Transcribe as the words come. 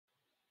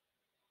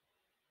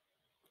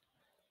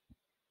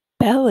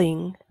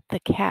Belling the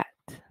cat.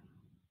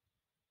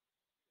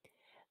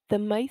 The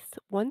mice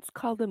once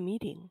called a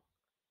meeting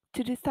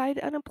to decide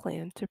on a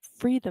plan to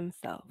free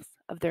themselves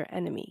of their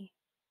enemy,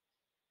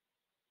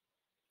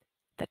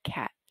 the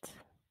cat.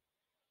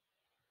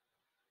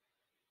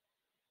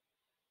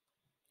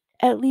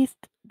 At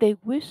least they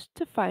wished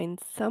to find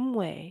some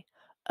way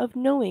of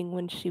knowing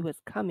when she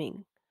was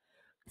coming,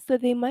 so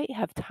they might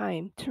have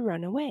time to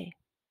run away.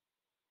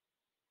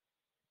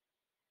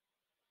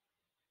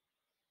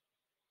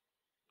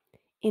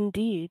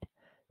 Indeed,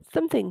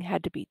 something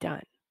had to be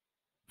done,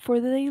 for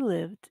they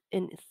lived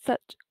in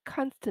such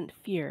constant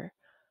fear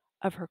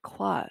of her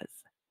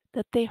claws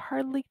that they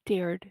hardly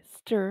dared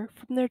stir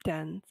from their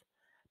dens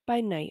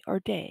by night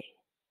or day.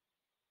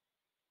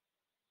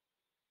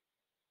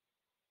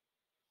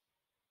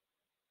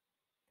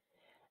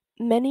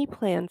 Many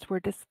plans were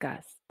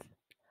discussed,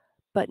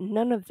 but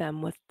none of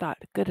them was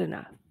thought good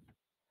enough.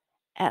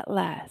 At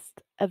last,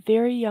 a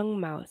very young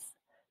mouse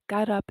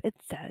got up and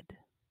said,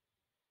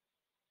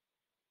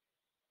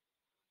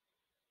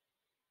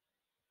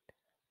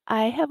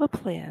 "I have a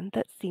plan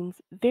that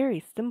seems very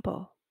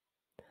simple,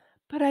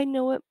 but I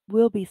know it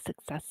will be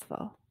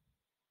successful.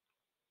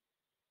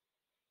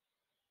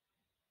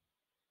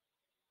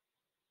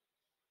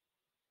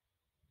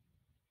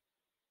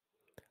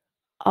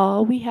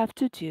 All we have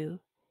to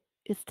do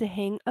is to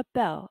hang a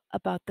bell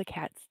about the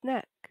cat's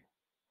neck.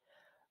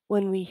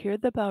 When we hear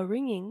the bell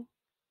ringing,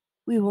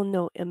 we will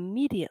know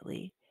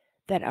immediately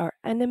that our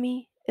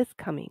enemy is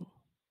coming."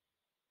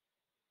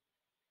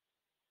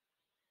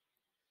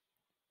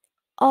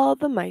 All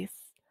the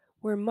mice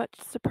were much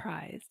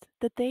surprised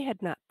that they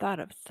had not thought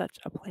of such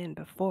a plan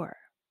before.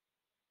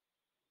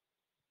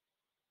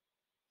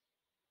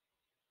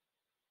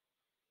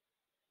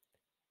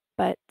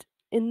 But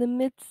in the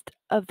midst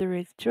of the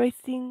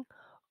rejoicing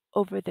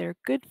over their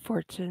good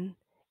fortune,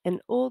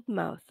 an old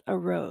mouse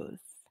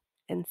arose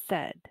and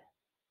said,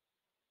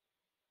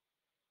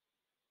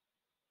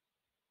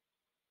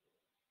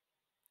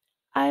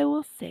 "I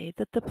will say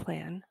that the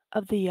plan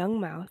of the young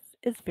mouse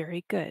is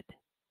very good.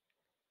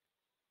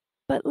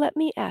 But let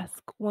me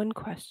ask one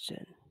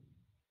question.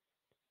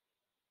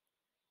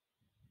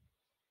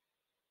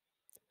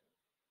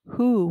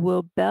 Who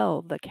will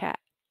bell the cat?"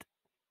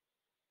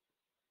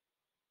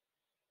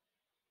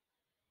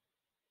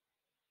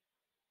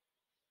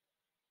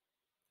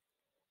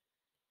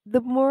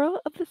 The moral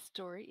of the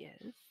story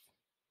is,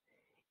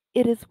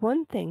 it is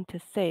one thing to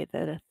say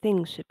that a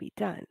thing should be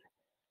done,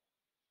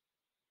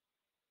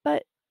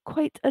 but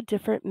quite a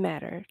different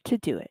matter to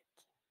do it.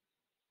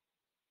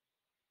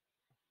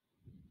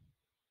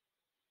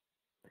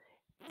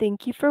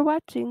 Thank you for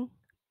watching.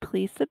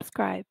 Please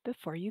subscribe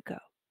before you go.